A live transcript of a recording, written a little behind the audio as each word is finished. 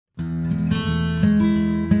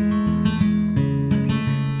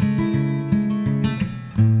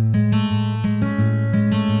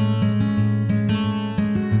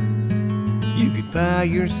buy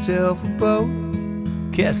yourself a boat,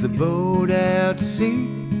 cast the boat out to sea.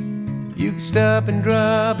 You can stop and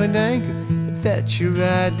drop an anchor if that's your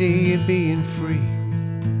idea of being free.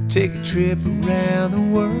 Take a trip around the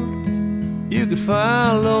world, you could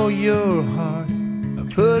follow your heart, or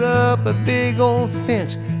put up a big old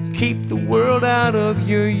fence, keep the world out of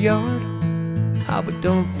your yard. Oh, but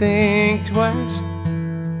don't think twice,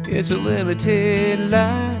 it's a limited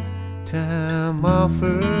lifetime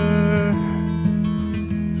offer.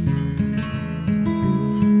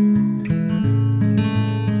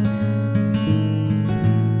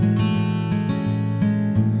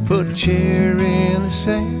 Put a chair in the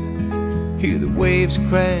sand, hear the waves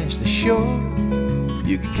crash the shore.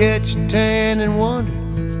 You could catch a tan and wonder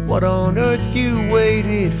what on earth you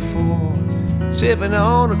waited for. Sipping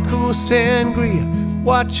on a cool sangria,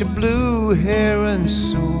 watch a blue heron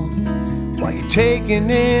soar, while you're taking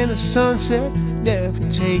in a sunset never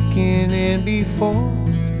taken in before.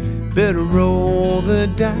 Better roll the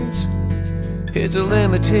dice, it's a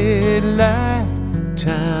limited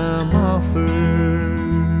lifetime offer.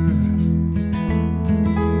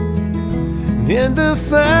 In the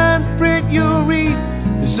fine print you'll read,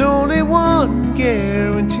 there's only one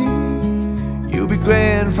guarantee: you'll be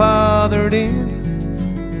grandfathered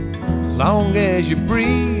in as long as you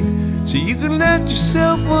breathe. So you can let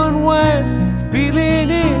yourself unwind, reeling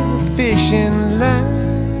in a fishing line.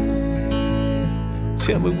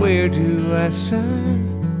 Tell me, where do I sign?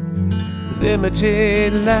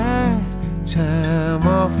 Limited lifetime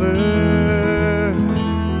offer.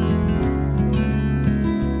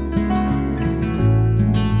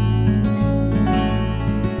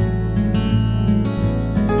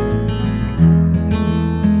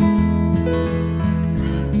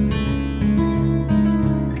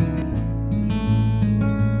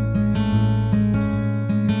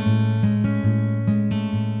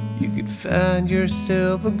 Find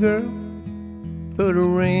yourself a girl, put a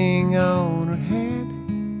ring on her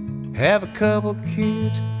hand, have a couple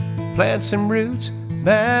kids, plant some roots,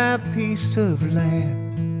 buy a piece of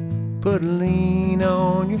land. Put a lien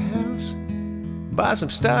on your house, buy some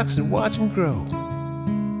stocks and watch them grow.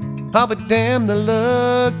 Oh, but damn the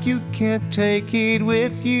luck, you can't take it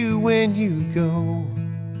with you when you go.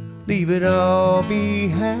 Leave it all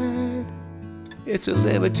behind, it's a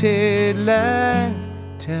limited lifetime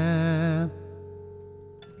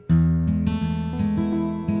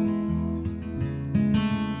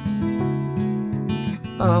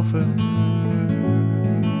offer.